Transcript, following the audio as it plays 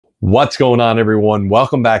What's going on, everyone?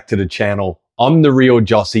 Welcome back to the channel. I'm the real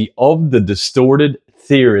Jussy of the Distorted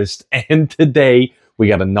Theorist, and today we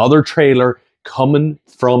got another trailer coming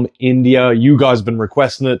from India. You guys have been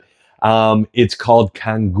requesting it. It's called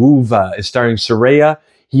Kanguva. It's starring Suriya.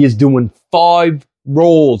 He is doing 5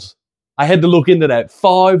 roles. I had to look into that.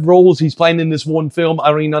 5 roles he's playing in this one film.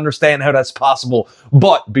 I don't even understand how that's possible.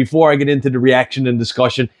 But before I get into the reaction and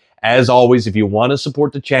discussion, as always, if you want to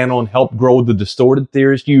support the channel and help grow the Distorted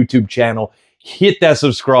Theorist YouTube channel, hit that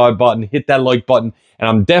subscribe button, hit that like button, and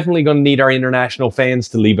I'm definitely going to need our international fans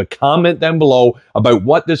to leave a comment down below about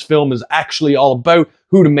what this film is actually all about,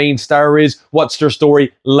 who the main star is, what's their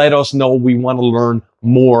story. Let us know. We want to learn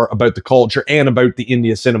more about the culture and about the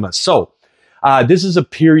India cinema. So, this is a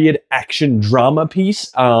period action drama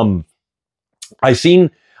piece. I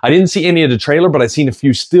didn't see any of the trailer, but I seen a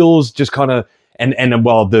few stills, just kind of. And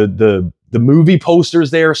well, the movie posters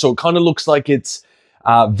there, so it kind of looks like it's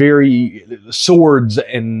very swords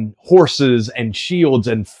and horses and shields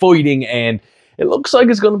and fighting, and it looks like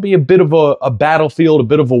it's going to be a bit of a battlefield, a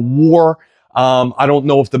bit of a war. I don't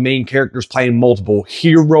know if the main character's playing multiple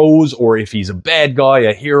heroes or if he's a bad guy,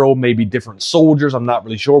 a hero, maybe different soldiers. I'm not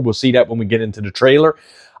really sure. We'll see that when we get into the trailer.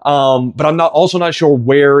 But I'm also not sure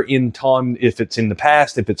where in time, if it's in the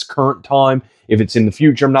past, if it's current time, if it's in the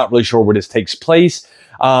future. I'm not really sure where this takes place.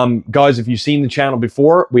 Guys, if you've seen the channel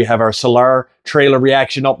before, we have our Solar trailer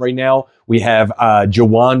reaction up right now. We have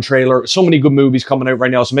Jawan trailer. So many good movies coming out right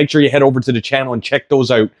now. So make sure you head over to the channel and check those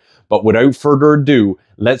out. But without further ado,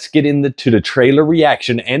 let's get into the trailer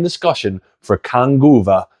reaction and discussion for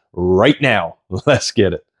Kanguva right now. Let's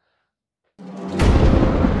get it.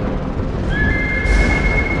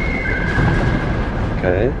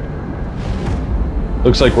 Okay.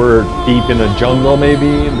 Looks like we're deep in a jungle,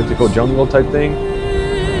 maybe, a mythical jungle type thing.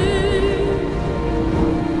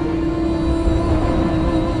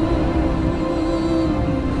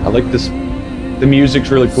 I like this. The music's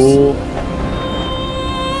really cool.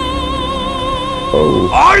 Oh.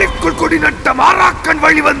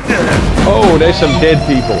 Oh, there's some dead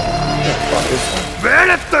people.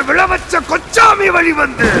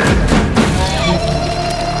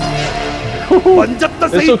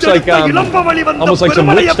 This looks like almost like some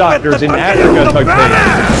witch doctors in Africa type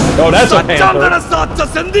thing. Oh, that's a panther. Bro. That's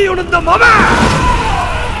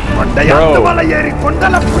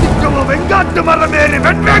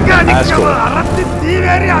cool.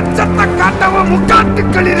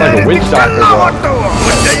 It's like a witch doctor.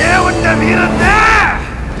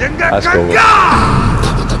 That's cool.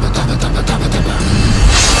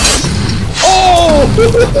 Oh!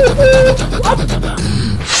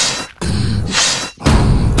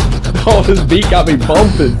 Oh, this beat got me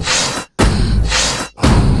bumping.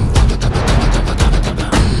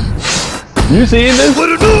 You seeing this? Yo!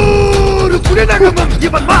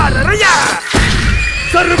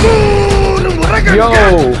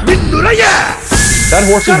 That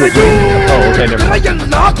horse is with wings. Oh, okay, never mind.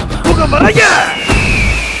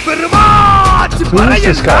 Who is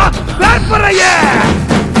this guy?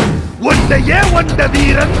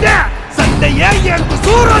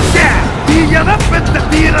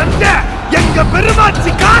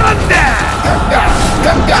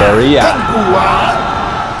 Suriya.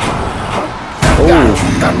 Oh,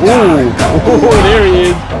 there he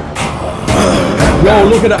is. Yo,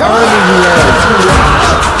 look at the army he has.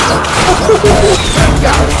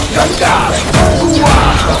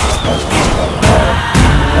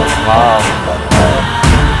 Wow.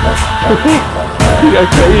 He got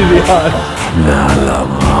crazy eyes.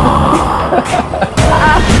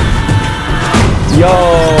 Yo,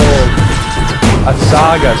 a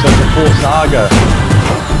saga, such a full saga.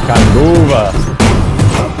 Kanguva.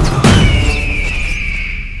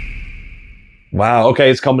 Wow, okay,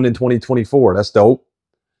 it's coming in 2024. That's dope.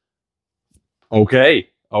 Okay.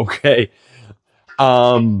 The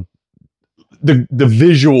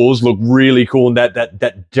visuals look really cool, and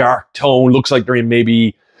that dark tone looks like they're in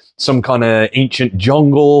maybe some kind of ancient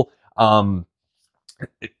jungle. I'm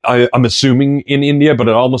assuming in India, but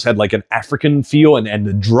it almost had like an African feel, and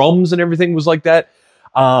the drums and everything was like that.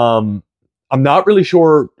 I'm not really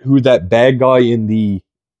sure who that bad guy in the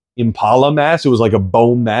Impala mask. It was like a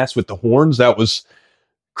bone mask with the horns. That was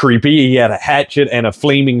creepy. He had a hatchet and a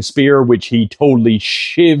flaming spear, which he totally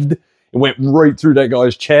shivved. It went right through that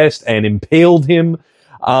guy's chest and impaled him.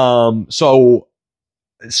 So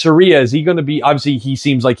Suriya, is he going to be, obviously he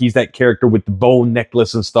seems like he's that character with the bone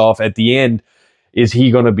necklace and stuff. At the end, is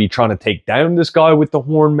he going to be trying to take down this guy with the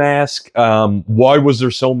horn mask? Why was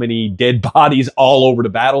there so many dead bodies all over the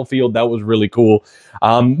battlefield? That was really cool.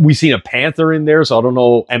 We seen a panther in there, so I don't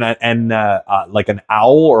know, and like an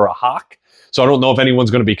owl or a hawk. So I don't know if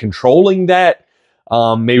anyone's going to be controlling that.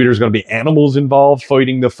 Maybe there's going to be animals involved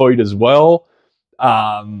fighting the fight as well.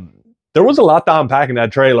 There was a lot to unpack in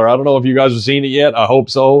that trailer. I don't know if you guys have seen it yet. I hope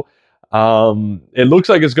so. It looks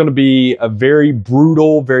like it's going to be a very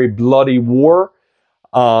brutal, very bloody war.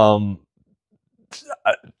 I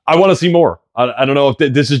want to see more. I don't know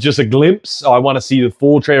if this is just a glimpse. I want to see the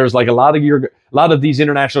full trailers. Like a lot of these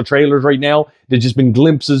international trailers right now, they've just been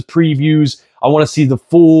glimpses, previews. I want to see the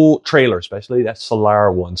full trailer, especially that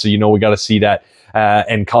Solar one. So we got to see that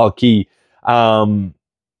and Kalki. Wow,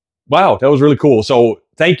 that was really cool. So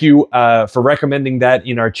thank you for recommending that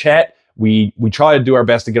in our chat. We try to do our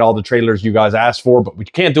best to get all the trailers you guys asked for, but we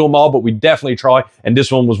can't do them all, but we definitely try. And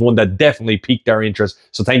this one was one that definitely piqued our interest.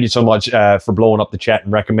 So thank you so much for blowing up the chat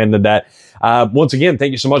and recommending that. Once again,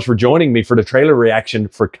 thank you so much for joining me for the trailer reaction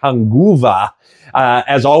for Kanguva.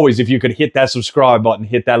 As always, if you could hit that subscribe button,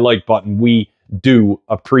 hit that like button, we do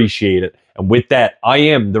appreciate it. And with that, I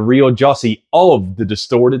am the real Jussy of the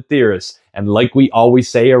Distorted Theorists. And like we always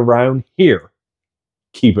say around here,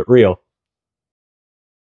 keep it real.